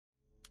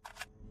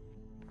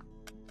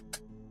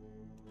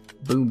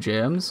Boom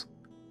jams.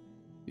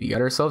 We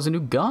got ourselves a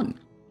new gun.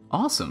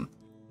 Awesome.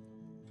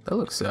 That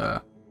looks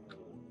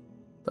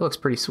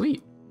pretty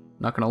sweet.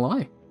 Not gonna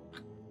lie.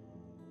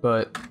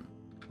 But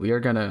we are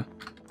gonna...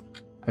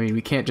 I mean,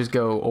 we can't just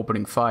go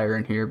opening fire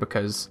in here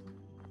because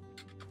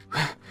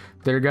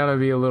they're gonna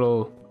be a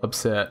little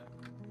upset.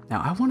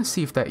 Now, I want to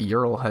see if that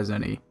Ural has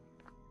any.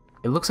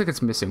 It looks like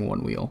it's missing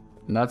one wheel.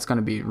 And that's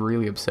gonna be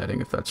really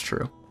upsetting if that's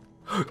true.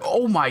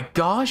 Oh my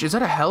gosh, is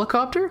that a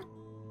helicopter?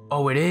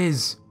 Oh, it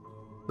is.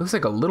 Looks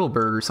like a little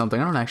bird or something.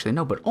 I don't actually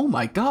know, but oh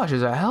my gosh,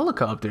 it's a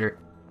helicopter.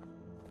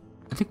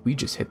 I think we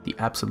just hit the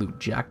absolute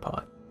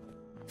jackpot.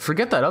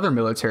 Forget that other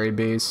military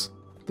base.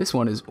 This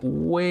one is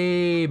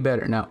way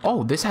better. Now,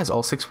 oh, this has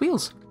all 6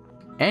 wheels.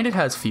 And it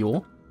has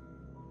fuel.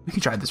 We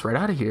can drive this right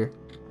out of here.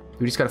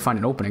 We just gotta find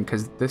an opening,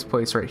 because this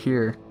place right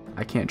here,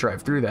 I can't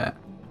drive through that.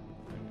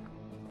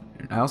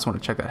 And I also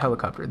want to check that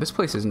helicopter. This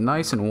place is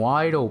nice and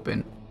wide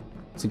open.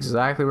 It's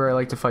exactly where I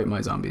like to fight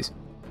my zombies.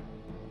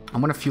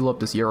 I'm gonna fuel up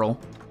this Ural.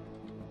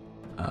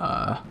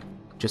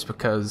 Just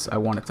because I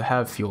want it to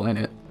have fuel in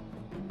it.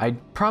 I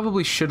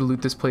probably should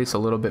loot this place a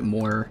little bit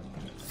more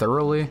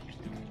thoroughly,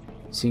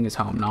 seeing as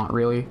how I'm not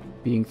really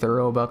being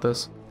thorough about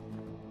this.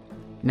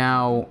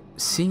 Now,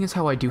 seeing as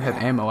how I do have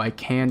ammo, I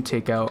can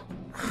take out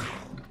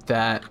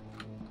that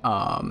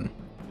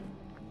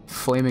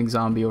flaming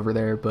zombie over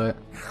there, but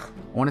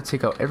I want to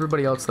take out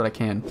everybody else that I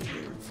can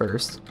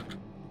first.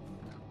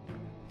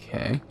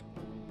 Okay.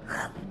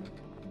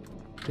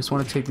 Just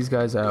want to take these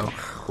guys out.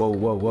 Whoa,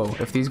 whoa, whoa.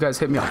 If these guys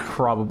hit me, I'll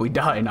probably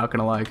die, not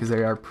gonna lie, because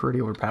they are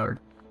pretty overpowered.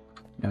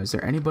 Now, is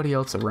there anybody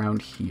else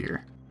around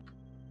here?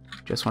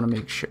 Just want to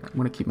make sure. I'm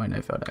gonna keep my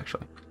knife out,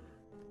 actually.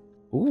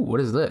 Ooh,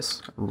 what is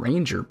this?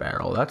 Ranger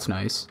barrel. That's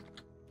nice.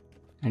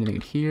 Anything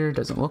in here?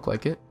 Doesn't look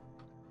like it.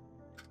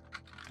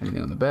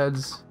 Anything on the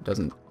beds?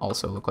 Doesn't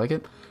also look like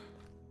it.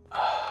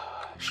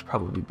 Should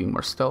probably be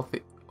more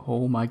stealthy.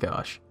 Oh my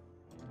gosh.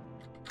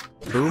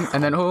 Boom,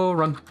 and then, oh,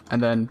 run.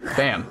 And then,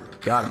 bam.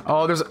 Got him.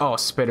 Oh, there's, oh,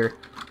 spitter.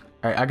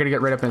 Alright, I gotta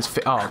get right up in his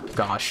face. Oh,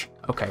 gosh.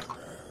 Okay.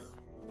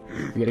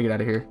 We gotta get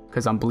out of here,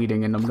 because I'm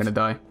bleeding and I'm gonna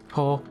die.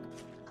 Oh.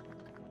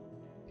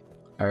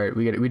 Alright,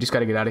 we just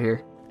gotta get out of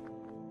here.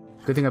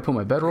 Good thing I put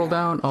my bedroll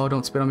down. Oh,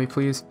 don't spit on me,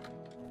 please.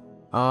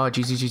 Oh,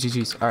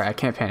 jeez. Alright, I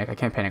can't panic. I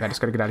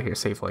just gotta get out of here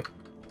safely.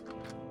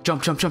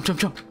 Jump.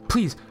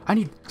 Please, I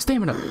need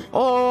stamina.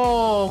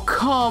 Oh,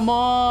 come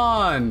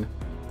on.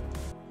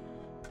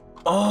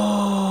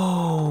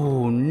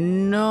 Oh,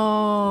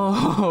 no.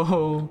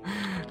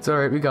 It's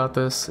alright, we got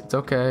this. It's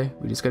okay.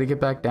 We just gotta get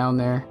back down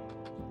there.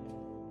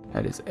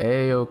 That is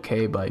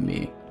a-okay by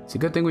me. It's a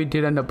good thing we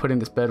did end up putting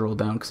this bedroll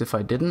down, because if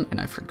I didn't, and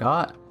I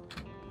forgot,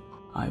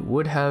 I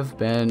would have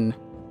been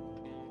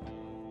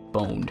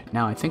boned.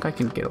 Now, I think I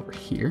can get over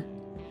here.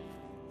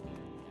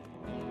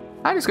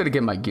 I just gotta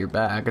get my gear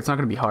back. It's not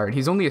gonna be hard.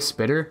 He's only a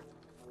spitter.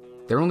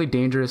 They're only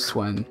dangerous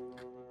when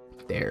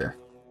they're...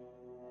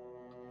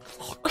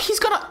 He's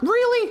gonna...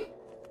 Really?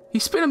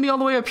 He's spinning me all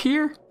the way up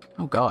here?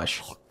 Oh,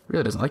 gosh.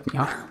 Really doesn't like me,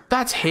 huh?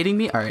 That's hitting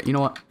me? Alright, you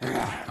know what?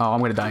 Oh, I'm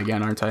gonna die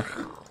again, aren't I?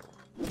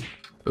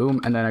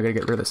 Boom, and then I gotta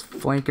get rid of this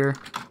flanker.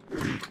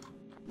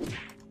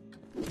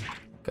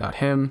 Got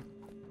him.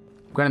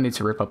 I'm gonna need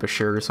to rip up a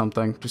shirt or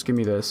something. Just give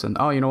me this, and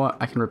oh, you know what?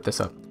 I can rip this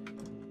up.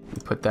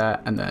 Put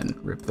that, and then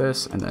rip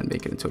this, and then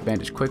make it into a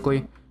bandage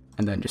quickly.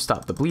 And then just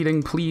stop the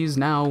bleeding, please.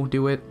 Now,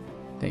 do it.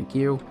 Thank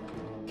you.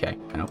 Okay,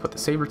 and I'll put the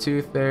saber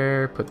tooth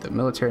there, put the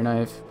military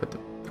knife, put the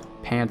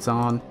pants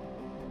on.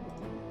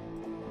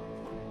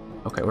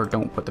 Okay, or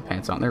don't put the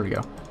pants on. There we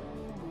go.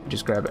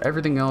 Just grab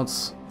everything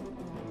else,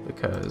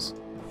 because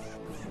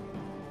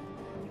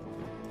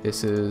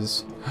this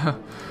is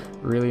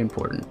really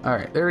important.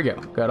 Alright, there we go.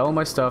 Got all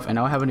my stuff, and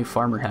now I have a new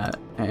farmer hat,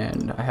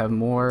 and I have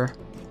more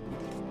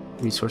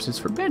resources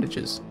for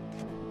bandages,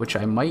 which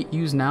I might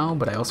use now,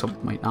 but I also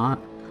might not.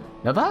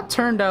 Now that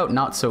turned out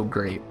not so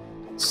great,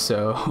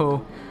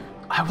 so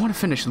I want to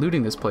finish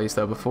looting this place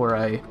though before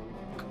I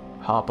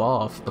hop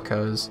off,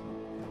 because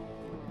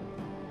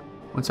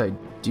once I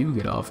do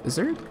get off, is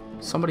there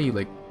somebody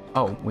like,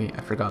 oh wait,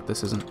 I forgot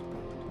this isn't,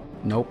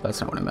 nope,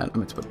 that's not what I meant. I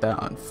meant to put that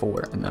on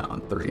 4 and that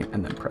on 3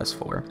 and then press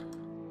 4.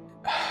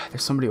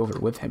 There's somebody over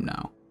with him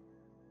now.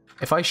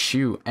 If I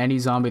shoot, any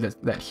zombie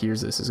that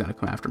hears this is gonna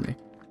come after me.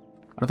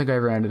 I don't think I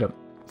ever ended up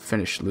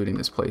finished looting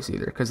this place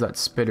either, because that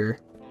spitter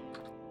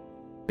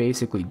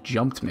basically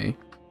jumped me.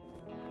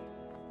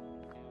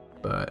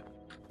 But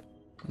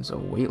there's a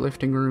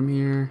weightlifting room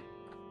here.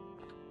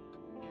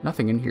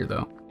 Nothing in here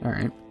though.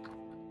 Alright.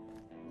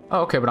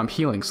 Oh, okay, but I'm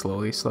healing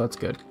slowly, so that's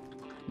good.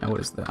 Now what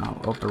is that?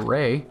 Oh,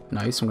 beret.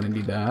 Nice, I'm gonna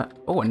need that.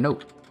 Oh, a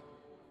note.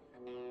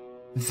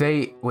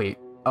 Wait.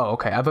 Oh,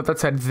 okay, I thought that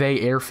said they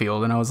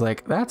airfield, and I was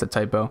like, that's a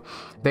typo.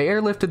 They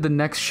airlifted the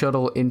next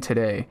shuttle in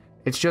today.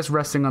 It's just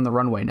resting on the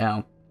runway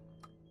now.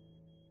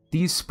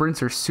 These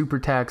sprints are super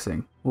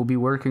taxing. We'll be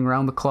working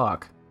around the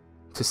clock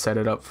to set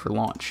it up for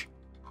launch.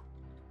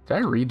 Did I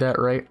read that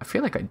right? I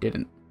feel like I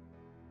didn't.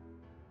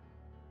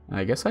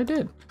 I guess I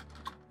did.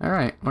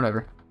 Alright,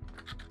 whatever.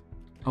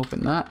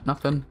 Open that,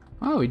 nothing.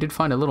 Oh, we did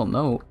find a little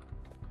note.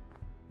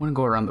 want to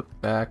go around the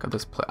back of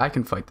this place. I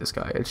can fight this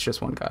guy. It's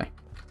just one guy.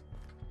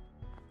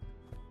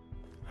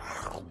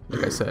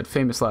 Like I said,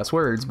 famous last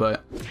words,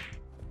 but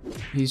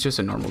he's just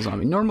a normal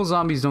zombie. Normal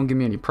zombies don't give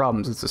me any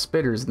problems. It's the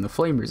spitters and the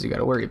flamers you got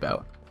to worry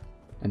about.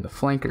 And the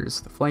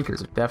flankers. The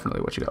flankers are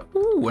definitely what you got.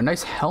 Ooh, a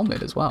nice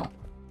helmet as well.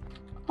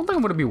 I don't think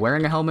I'm going to be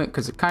wearing a helmet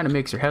because it kind of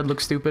makes your head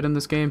look stupid in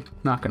this game.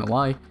 Not going to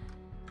lie.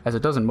 As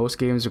it does in most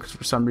games, because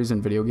for some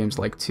reason video games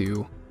like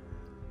to...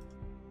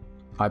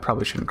 I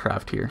probably shouldn't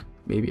craft here.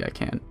 Maybe I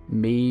can.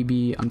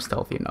 Maybe I'm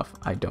stealthy enough.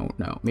 I don't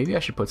know. Maybe I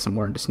should put some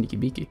more into Sneaky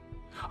Beaky.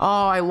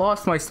 Oh, I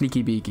lost my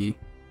Sneaky Beaky.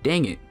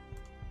 Dang it.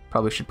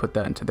 Probably should put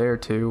that into there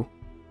too.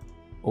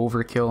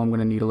 Overkill I'm going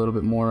to need a little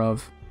bit more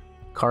of.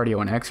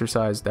 Cardio and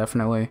exercise,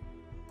 definitely.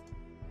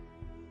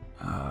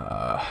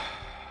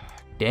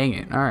 Dang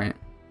it. Alright.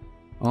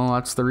 Well,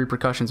 that's the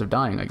repercussions of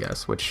dying, I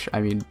guess. Which,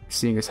 I mean,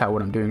 seeing as how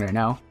what I'm doing right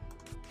now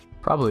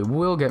probably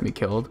will get me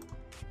killed.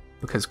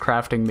 Because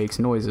crafting makes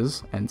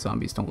noises, and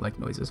zombies don't like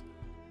noises.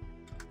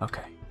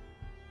 Okay.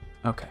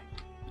 Okay.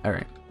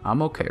 Alright.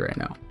 I'm okay right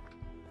now.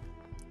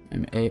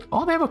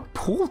 Oh, they have a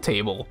pool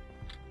table.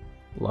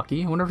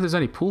 Lucky. I wonder if there's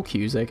any pool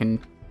cues I can...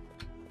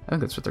 I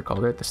think that's what they're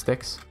called, right? The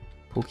sticks.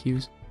 Pool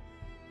cues.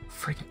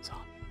 Freaking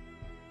zombie.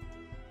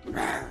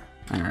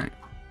 Alright.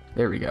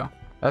 There we go.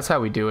 That's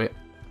how we do it.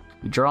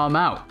 We draw them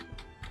out.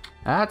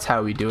 That's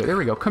how we do it. There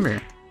we go. Come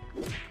here.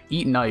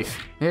 Eat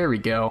knife. There we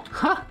go.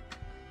 Ha!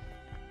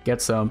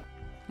 Get some.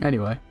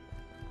 Anyway.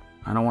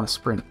 I don't want to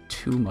sprint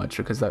too much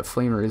because that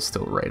flamer is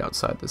still right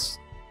outside this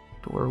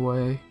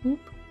doorway.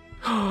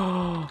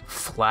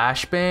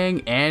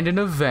 Flashbang and an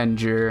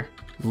Avenger.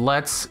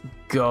 Let's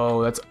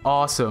go. That's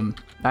awesome.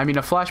 I mean,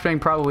 a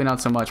flashbang probably not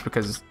so much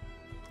because it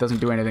doesn't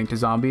do anything to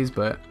zombies,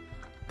 but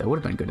that would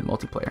have been good in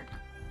multiplayer.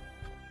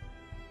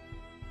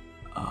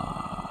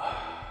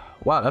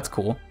 Wow, that's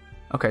cool.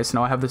 Okay, so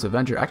now I have this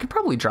Avenger. I could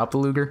probably drop the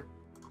Luger.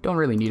 Don't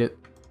really need it.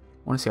 I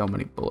want to see how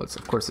many bullets.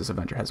 Of course, this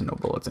Avenger has no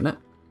bullets in it.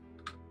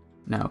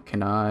 Now,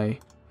 can I...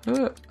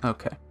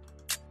 okay.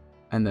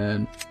 And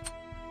then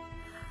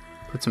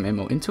put some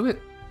ammo into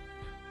it.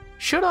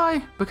 Should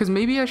I? Because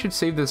maybe I should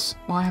save this.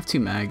 Well, I have 2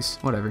 mags.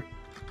 Whatever.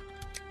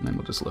 And then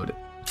we'll just load it.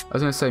 I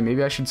was going to say,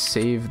 maybe I should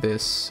save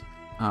this.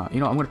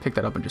 You know, I'm going to pick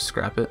that up and just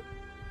scrap it.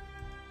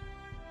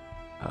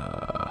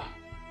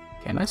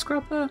 Can I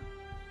scrap that?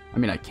 I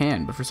mean, I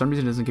can, but for some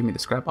reason it doesn't give me the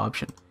scrap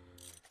option.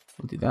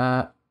 We'll do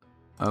that.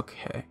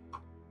 Okay.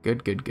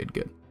 Good, good, good,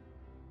 good.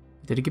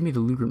 Did it give me the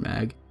Luger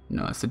mag?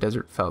 No, it's the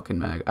Desert Falcon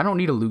mag. I don't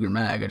need a Luger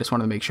mag. I just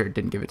wanted to make sure it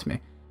didn't give it to me.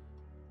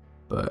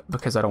 But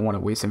because I don't want to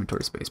waste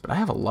inventory space. But I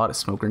have a lot of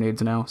smoke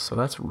grenades now, so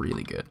that's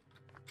really good.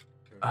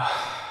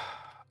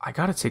 I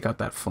gotta take out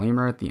that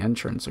flamer at the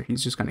entrance, or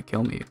he's just gonna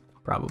kill me,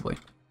 probably.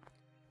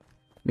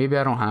 Maybe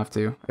I don't have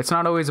to. It's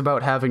not always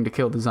about having to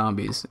kill the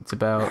zombies. It's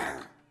about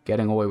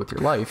getting away with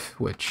your life,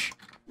 which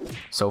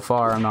so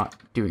far I'm not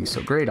doing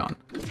so great on.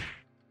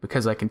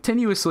 Because I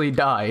continuously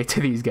die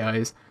to these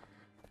guys.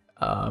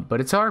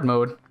 But it's hard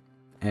mode.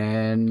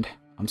 And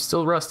I'm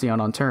still rusty on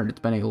Unturned. It's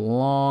been a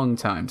long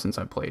time since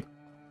I played.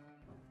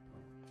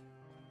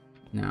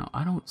 Now,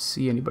 I don't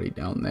see anybody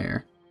down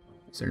there.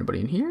 Is there anybody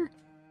in here?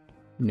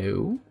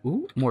 No.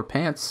 Ooh, more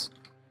pants.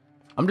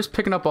 I'm just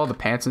picking up all the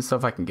pants and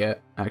stuff I can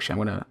get. Actually,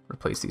 I'm going to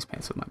replace these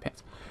pants with my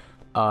pants.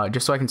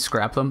 Just so I can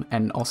scrap them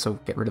and also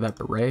get rid of that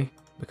beret.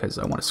 Because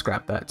I want to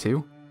scrap that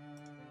too.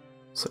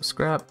 So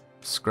scrap,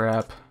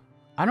 scrap.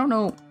 I don't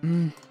know.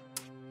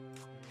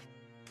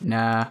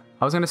 Nah.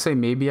 I was going to say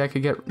maybe I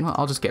could get... Well,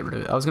 I'll just get rid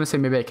of it. I was going to say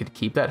maybe I could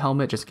keep that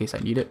helmet just in case I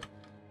need it.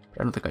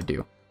 But I don't think I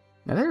do.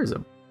 Now, there's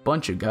a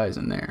bunch of guys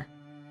in there.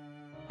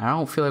 I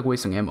don't feel like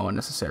wasting ammo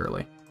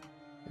unnecessarily.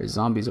 There's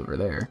zombies over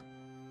there.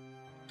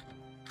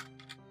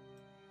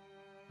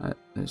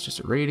 There's just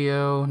a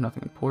radio.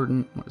 Nothing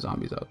important. More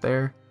zombies out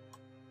there.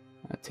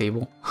 A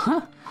table.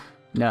 Huh.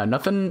 No,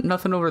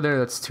 nothing over there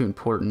that's too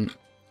important.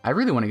 I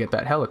really want to get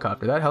that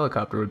helicopter. That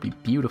helicopter would be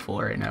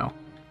beautiful right now.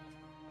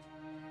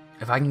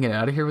 If I can get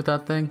out of here with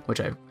that thing,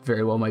 which I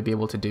very well might be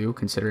able to do,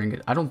 considering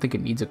it, I don't think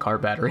it needs a car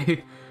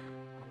battery.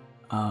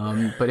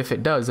 But if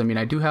it does, I mean,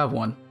 I do have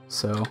one,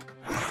 so...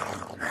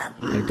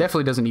 It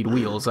definitely doesn't need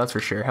wheels, that's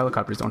for sure.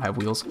 Helicopters don't have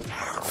wheels.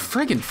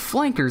 Friggin'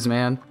 flankers,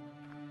 man!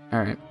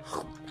 Alright.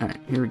 Alright,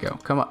 here we go.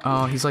 Come on.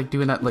 Oh, he's like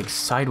doing that like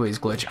sideways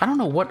glitch. I don't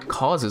know what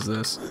causes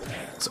this.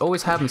 This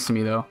always happens to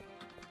me, though.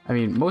 I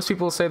mean, most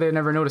people say they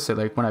never notice it,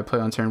 like, when I play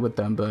Unturned with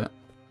them, but...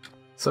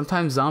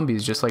 Sometimes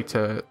zombies just like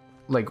to...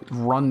 like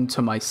run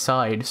to my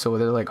side so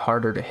they're like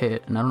harder to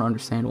hit, and I don't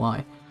understand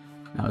why.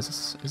 Now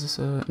is this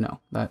a no,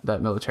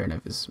 that military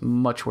knife is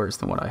much worse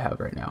than what I have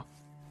right now.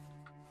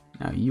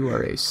 Now you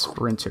are a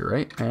sprinter,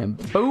 right? And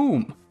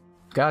boom,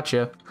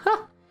 gotcha.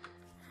 Ha!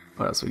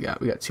 What else we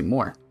got? We got 2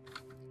 more.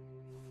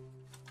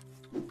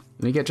 Let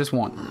me get just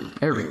 1.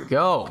 There we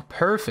go.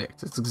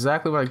 Perfect. That's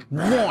exactly what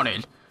I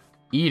wanted.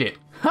 Eat it.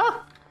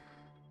 Ha!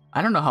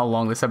 I don't know how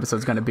long this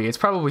episode's gonna be. It's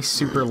probably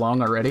super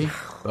long already,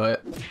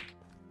 but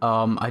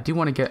I do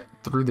want to get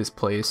through this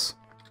place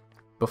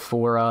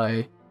before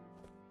I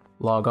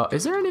log off.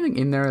 Is there anything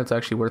in there that's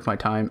actually worth my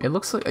time? It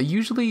looks like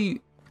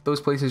usually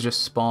those places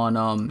just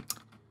spawn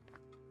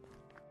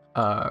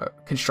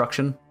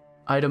construction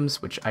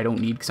items, which I don't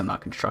need because I'm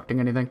not constructing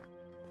anything.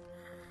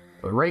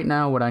 But right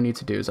now, what I need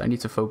to do is I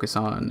need to focus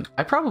on...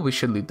 I probably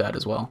should loot that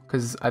as well,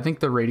 because I think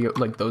the radio,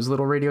 like those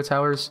little radio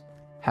towers,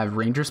 have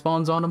ranger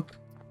spawns on them.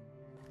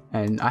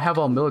 And I have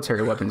all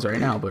military weapons right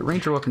now, but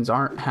ranger weapons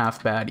aren't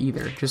half bad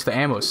either. Just the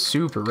ammo's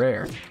super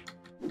rare.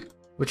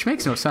 Which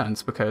makes no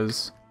sense,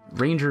 because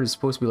ranger is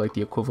supposed to be like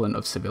the equivalent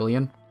of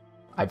civilian,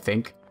 I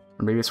think.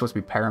 Or maybe it's supposed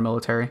to be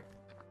paramilitary.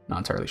 Not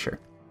entirely sure.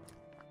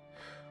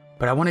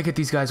 But I want to get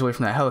these guys away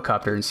from that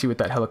helicopter and see what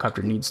that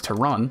helicopter needs to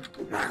run.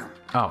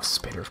 Oh,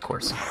 spitter, of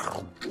course.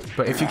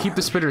 But if you keep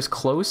the spitters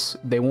close,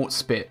 they won't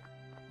spit.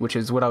 Which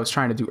is what I was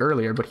trying to do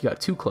earlier, but he got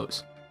too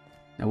close.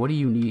 Now, what do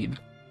you need?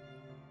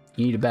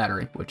 You need a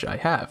battery, which I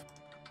have.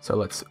 So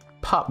let's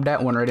pop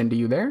that one right into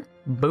you there.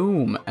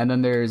 Boom. And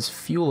then there's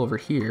fuel over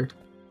here.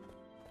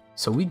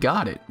 So we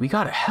got it. We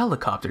got a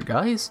helicopter,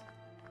 guys.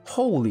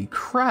 Holy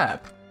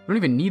crap. We don't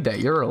even need that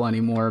Ural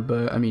anymore,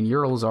 but I mean,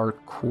 Urals are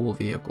cool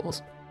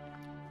vehicles.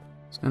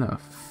 Just gonna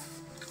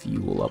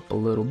fuel up a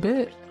little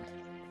bit.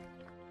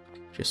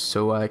 Just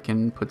so I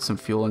can put some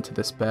fuel into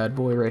this bad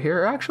boy right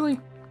here. Actually,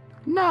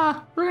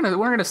 nah, we're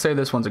gonna say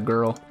this one's a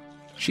girl.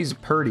 She's a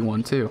purty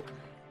one too.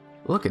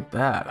 Look at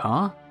that,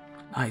 huh?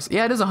 Nice.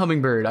 Yeah, it is a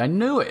Hummingbird. I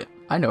knew it.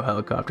 I know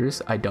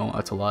helicopters. I don't.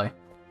 That's a lie.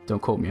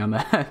 Don't quote me on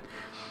that.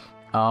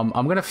 I'm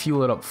gonna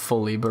fuel it up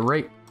fully, but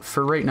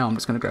for right now, I'm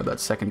just gonna grab that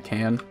second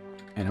can,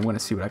 and I'm gonna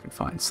see what I can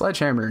find.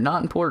 Sledgehammer,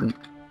 not important.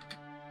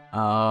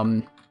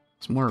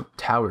 There's more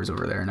towers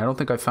over there, and I don't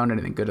think I found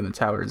anything good in the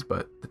towers,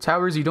 but the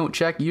towers you don't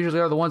check usually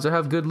are the ones that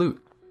have good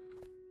loot.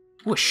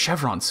 Ooh, a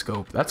chevron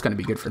scope. That's gonna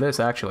be good for this,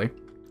 actually.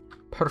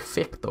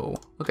 Perfecto.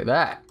 Look at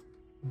that.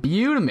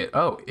 Beautiful.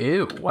 Oh,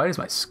 ew. Why does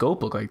my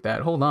scope look like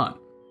that? Hold on.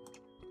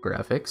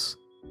 Graphics.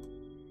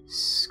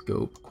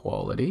 Scope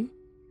quality.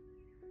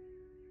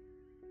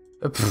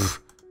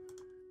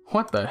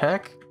 What the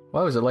heck?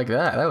 Why was it like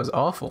that? That was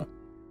awful.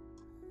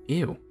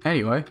 Ew.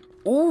 Anyway.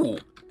 Ooh,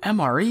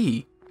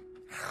 MRE.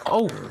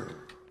 Oh.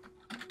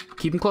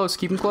 Keep him close.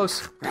 Keep him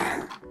close.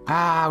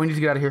 Ah, we need to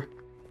get out of here.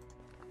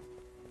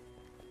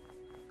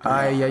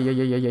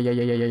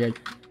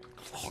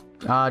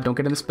 Don't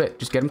get in the spit.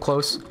 Just get him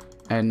close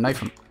and knife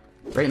him.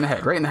 Right in the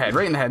head. Right in the head.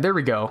 Right in the head. There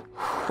we go.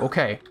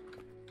 Okay.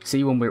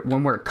 See, when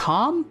we're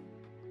calm,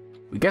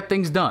 we get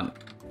things done.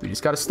 We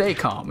just gotta stay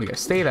calm. We gotta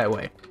stay that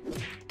way.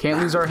 Can't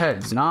lose our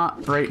heads.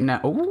 Not right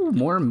now. Oh,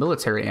 more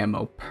military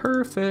ammo.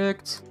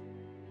 Perfect.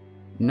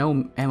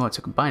 No ammo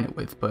to combine it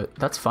with, but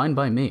that's fine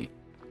by me.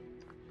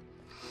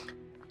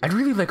 I'd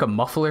really like a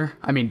muffler.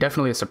 I mean,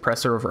 definitely a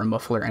suppressor over a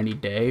muffler any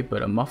day,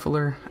 but a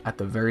muffler at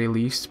the very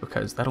least,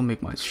 because that'll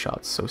make my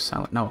shots so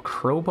silent. Now, a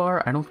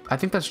crowbar, I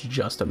think that's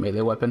just a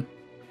melee weapon.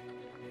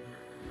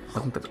 I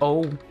think that's,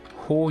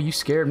 oh, you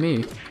scared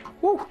me.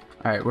 Woo! All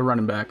right, we're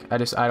running back. I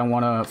don't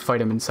want to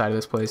fight him inside of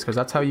this place, because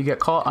that's how you get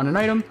caught on an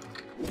item.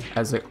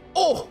 As like,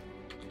 oh!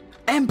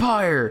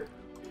 Empire!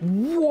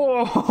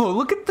 Whoa!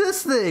 Look at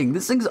this thing!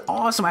 This thing's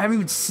awesome! I haven't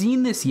even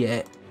seen this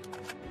yet.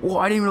 Whoa,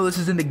 I didn't even know this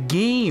was in the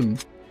game!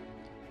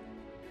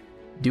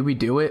 Do we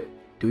do it?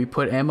 Do we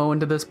put ammo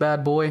into this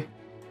bad boy?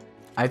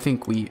 I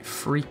think we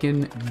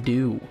freaking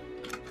do.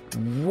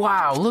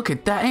 Wow, look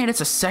at that! And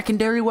it's a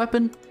secondary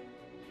weapon?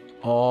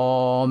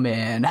 Oh,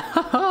 man.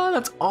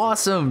 That's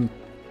awesome!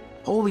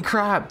 Holy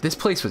crap, this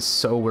place was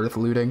so worth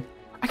looting.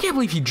 I can't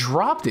believe he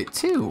dropped it,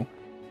 too!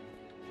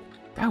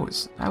 That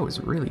was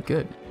really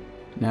good.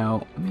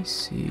 Now, let me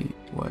see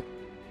what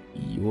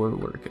you're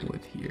working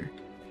with here.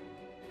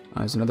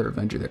 There's another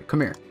Avenger there.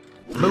 Come here.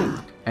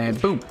 Boom, and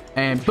boom,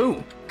 and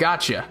boom.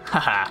 Gotcha.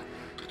 Haha.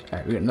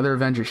 Alright, we got another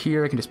Avenger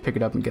here. I can just pick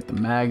it up and get the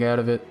mag out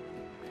of it.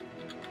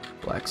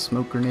 Black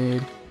smoke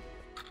grenade.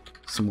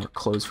 Some more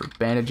clothes for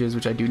bandages,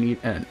 which I do need.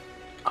 And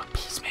a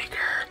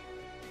peacemaker.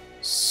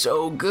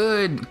 So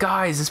good.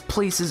 Guys, this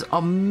place is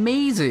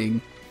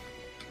amazing.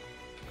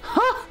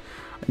 Huh!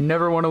 I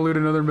never want to loot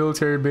another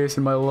military base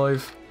in my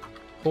life.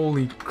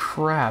 Holy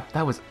crap.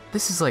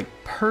 This is like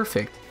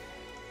perfect.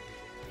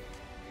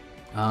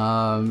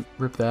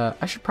 Rip that.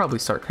 I should probably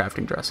start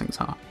crafting dressings,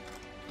 huh?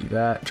 Do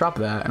that. Drop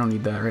that. I don't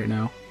need that right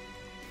now.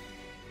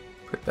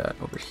 Put that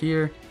over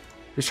here.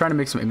 Just trying to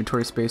make some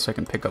inventory space so I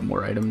can pick up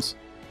more items.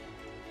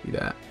 Do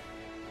that.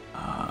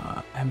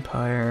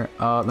 Empire.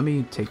 Let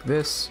me take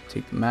this.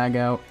 Take the mag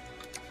out.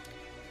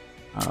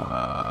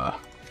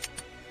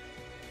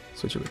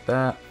 Switch it with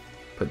that.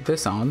 Put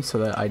this on so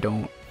that I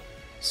don't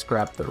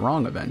scrap the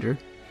wrong Avenger.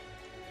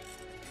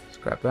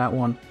 Scrap that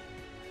one.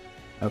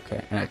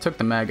 Okay, and I took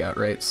the mag out,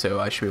 right?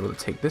 So I should be able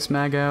to take this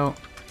mag out,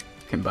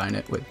 combine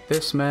it with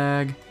this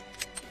mag.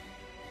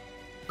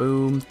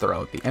 Boom,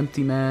 throw out the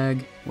empty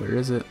mag. Where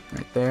is it?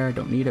 Right there. I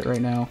don't need it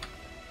right now.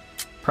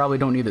 Probably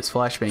don't need this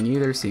flashbang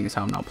either, seeing as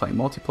how I'm not playing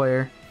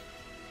multiplayer.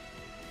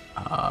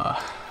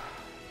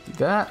 Do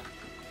that.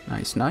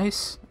 Nice,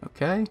 nice.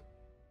 Okay.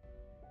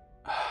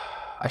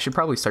 I should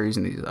probably start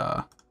using these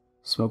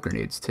smoke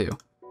grenades too.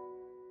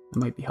 That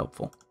might be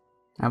helpful.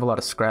 I have a lot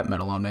of scrap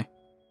metal on me.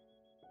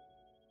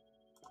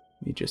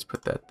 Let me just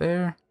put that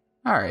there.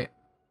 Alright.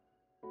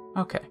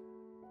 Okay.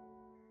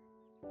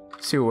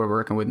 See what we're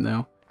working with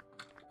now.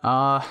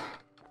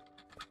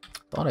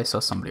 Thought I saw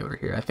somebody over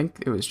here. I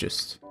think it was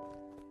just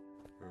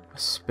a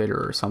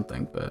spitter or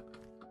something, but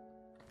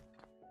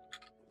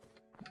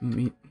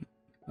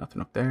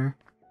nothing up there.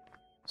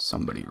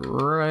 Somebody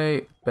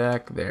right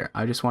back there.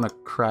 I just want to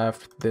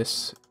craft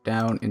this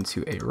down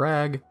into a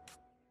rag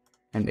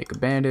and make a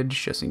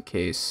bandage just in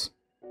case.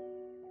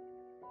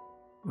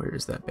 Where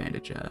is that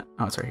bandage at?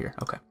 Oh, it's right here.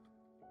 Okay.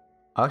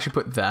 I'll actually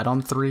put that on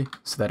 3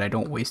 so that I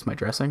don't waste my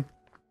dressing.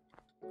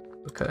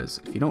 Because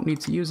if you don't need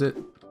to use it,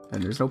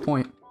 then there's no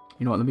point.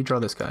 You know what? Let me draw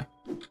this guy.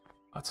 Oh,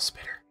 it's a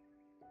spitter.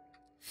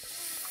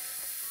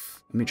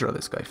 Let me draw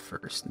this guy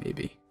first,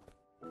 maybe.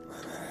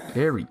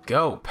 There we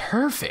go.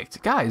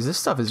 Perfect. Guys, this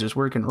stuff is just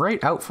working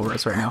right out for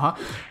us right now, huh?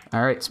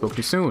 Alright, spoke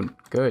too soon.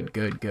 Good,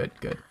 good, good,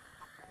 good.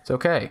 It's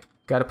okay.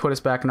 Gotta put us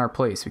back in our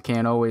place. We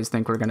can't always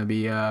think we're gonna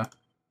be,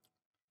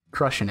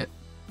 crushing it.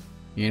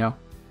 You know?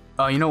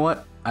 Oh, you know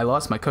what? I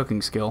lost my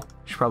cooking skill.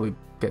 Should probably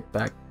get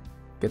that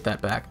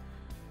back.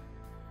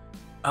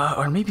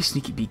 Or maybe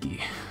sneaky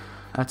beaky.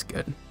 That's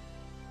good.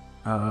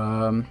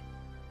 Overkill.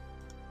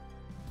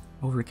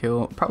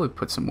 Probably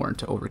put some more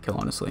into overkill,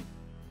 honestly.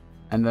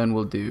 And then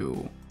we'll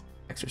do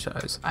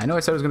exercise. I know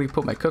I said I was going to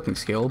put my cooking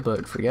skill,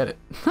 but forget it.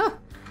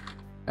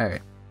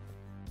 Alright.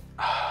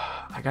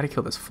 I gotta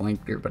kill this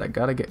flanker, but I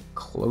gotta get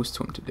close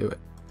to him to do it.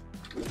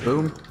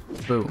 Boom.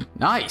 Boom.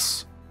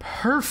 Nice!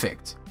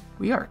 Perfect!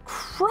 We are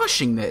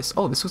crushing this!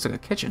 Oh, this looks like a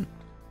kitchen.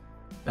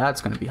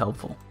 That's gonna be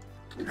helpful.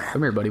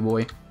 Come here, buddy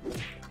boy.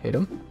 Hit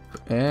him.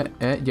 Got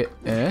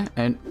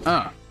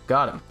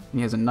him. And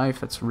he has a knife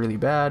that's really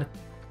bad.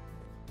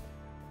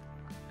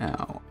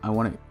 Now,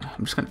 I'm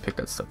just gonna pick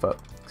that stuff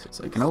up.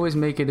 So I can always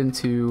make it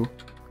into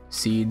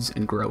seeds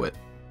and grow it.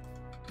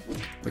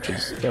 Which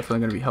is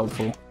definitely gonna be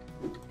helpful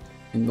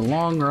in the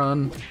long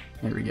run.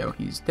 There we go,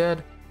 he's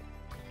dead.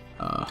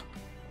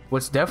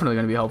 What's definitely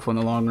gonna be helpful in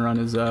the long run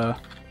is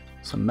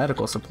some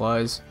medical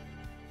supplies.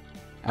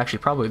 Actually,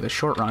 probably the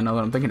short run now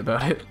that I'm thinking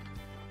about it.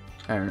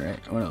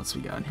 Alright, what else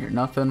we got in here?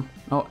 Nothing.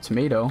 Oh,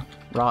 tomato.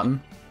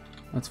 Rotten.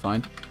 That's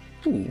fine.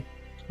 Ooh.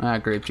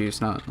 Grape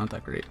juice. Not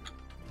that great.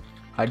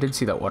 I did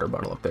see that water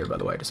bottle up there, by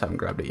the way. I just haven't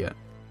grabbed it yet.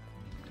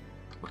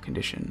 What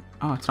condition?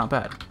 Oh, it's not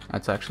bad.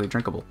 That's actually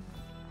drinkable.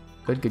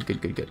 Good, good,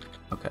 good, good, good.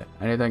 Okay.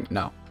 Anything?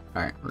 No.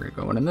 Alright, we're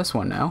going in this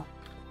one now.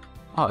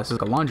 Oh, this is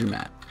like a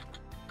laundromat.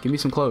 Give me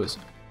some clothes.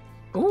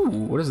 Ooh,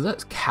 what is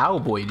this?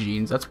 Cowboy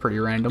jeans. That's pretty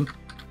random.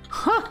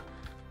 Huh!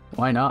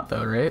 Why not,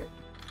 though, right?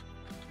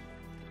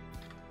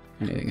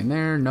 Anything in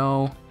there?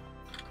 No.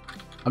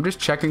 I'm just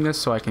checking this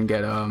so I can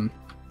get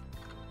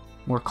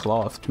more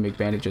cloth to make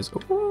bandages.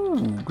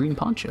 Ooh, green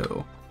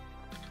poncho.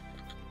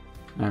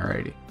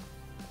 Alrighty.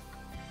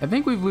 I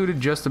think we've looted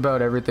just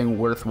about everything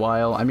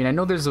worthwhile. I mean, I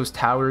know there's those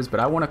towers, but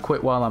I want to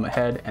quit while I'm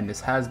ahead, and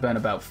this has been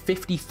about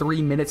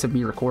 53 minutes of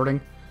me recording.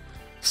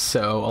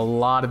 So a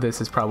lot of this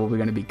is probably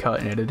going to be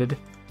cut and edited.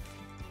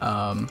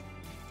 But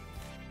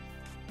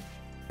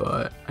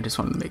I just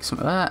wanted to make some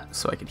of that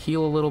so I could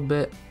heal a little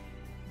bit.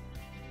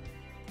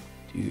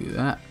 Do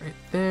that right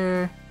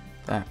there,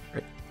 that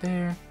right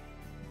there,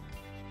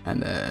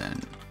 and then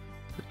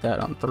put that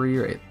on 3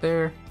 right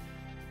there.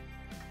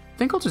 I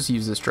think I'll just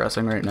use this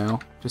dressing right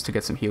now just to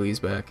get some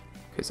healies back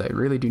because I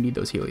really do need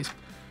those healies.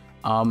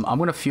 I'm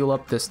gonna fuel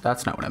up this.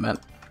 That's not what I meant.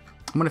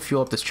 I'm gonna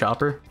fuel up this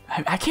chopper.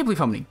 I can't believe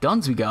how many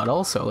guns we got.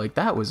 Also, like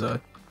that was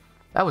a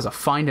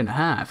find and a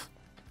half.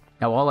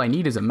 Now all I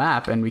need is a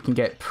map, and we can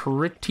get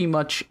pretty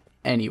much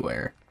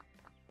anywhere.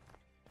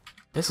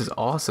 This is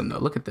awesome though.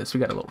 Look at this. We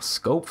got a little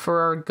scope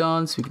for our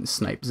guns. We can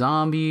snipe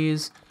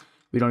zombies.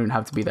 We don't even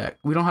have to be that.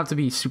 We don't have to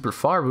be super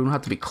far, but we don't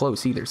have to be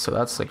close either. So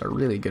that's like a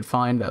really good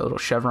find. That little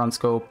chevron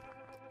scope.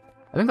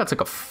 I think that's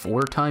like a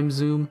 4x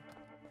zoom.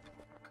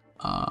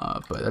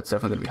 But that's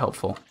definitely gonna be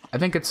helpful. I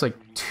think it's like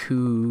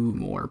 2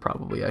 more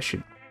probably. I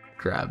should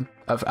grab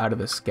out of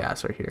this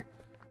gas right here.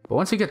 But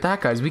once we get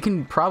that, guys, we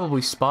can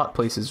probably spot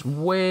places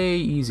way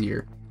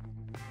easier.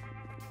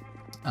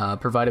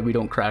 Provided we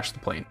don't crash the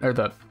plane, or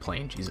the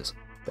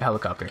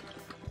helicopter.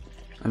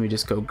 Let me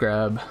just go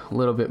grab a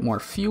little bit more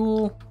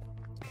fuel,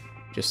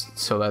 just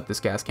so that this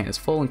gas can is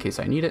full in case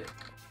I need it.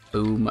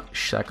 Boom,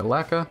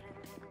 shakalaka.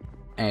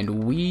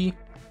 And we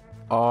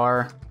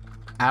are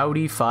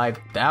Audi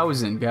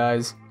 5000,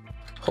 guys.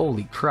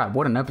 Holy crap,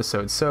 what an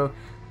episode. So,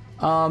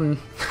 I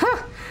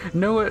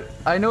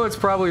know it's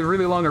probably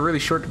really long or really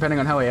short depending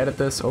on how I edit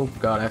this. Oh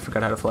god, I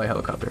forgot how to fly a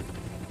helicopter.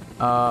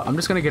 I'm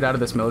just gonna get out of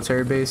this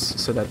military base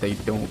so that they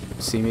don't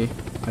see me.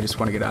 I just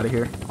want to get out of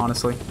here,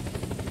 honestly.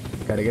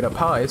 Gotta get up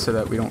high so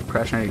that we don't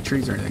crash into any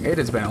trees or anything. It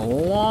has been a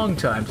long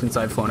time since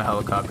I've flown a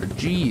helicopter.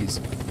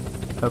 Jeez.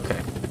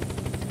 Okay.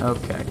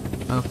 Okay.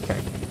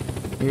 Okay.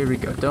 Here we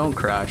go. Don't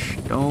crash.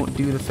 Don't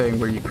do the thing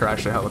where you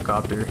crash a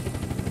helicopter.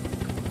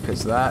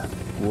 Because that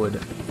would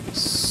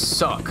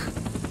suck.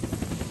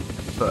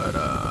 But,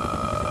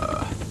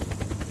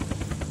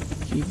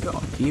 keep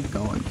going. Keep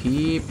going.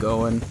 Keep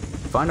going.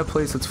 Find a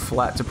place that's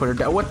flat to put her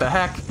down. What the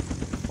heck?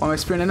 Why am I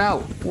spinning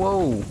out?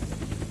 Whoa.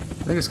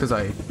 I think it's because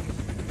I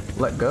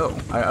let go.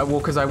 Well,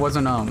 because I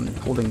wasn't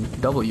holding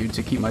W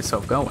to keep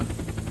myself going.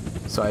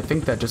 So I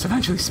think that just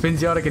eventually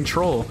spins you out of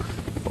control.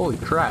 Holy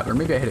crap, or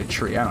maybe I hit a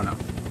tree, I don't know.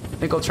 I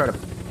think I'll try to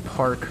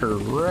park her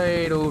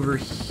right over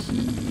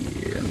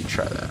here. Let me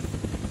try that.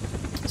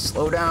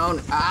 Slow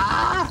down.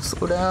 Ah,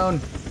 slow down.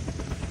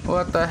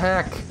 What the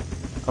heck?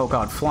 Oh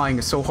god, flying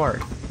is so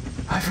hard.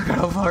 I forgot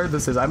how hard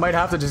this is. I might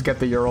have to just get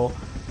the Ural,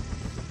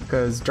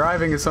 because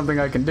driving is something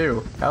I can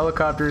do.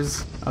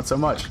 Helicopters, not so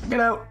much. Get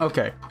out.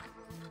 Okay.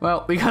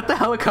 Well, we got the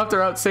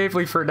helicopter out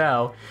safely for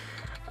now.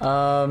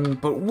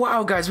 But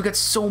wow, guys, we got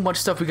so much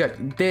stuff. We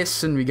got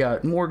this, and we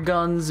got more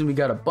guns, and we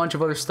got a bunch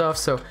of other stuff.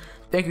 So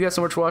thank you guys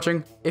so much for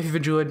watching. If you've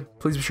enjoyed,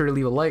 please be sure to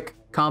leave a like,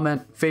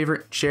 comment,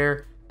 favorite,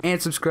 share,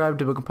 and subscribe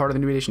to become part of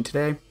the Noobie Nation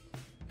today.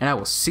 And I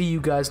will see you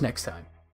guys next time.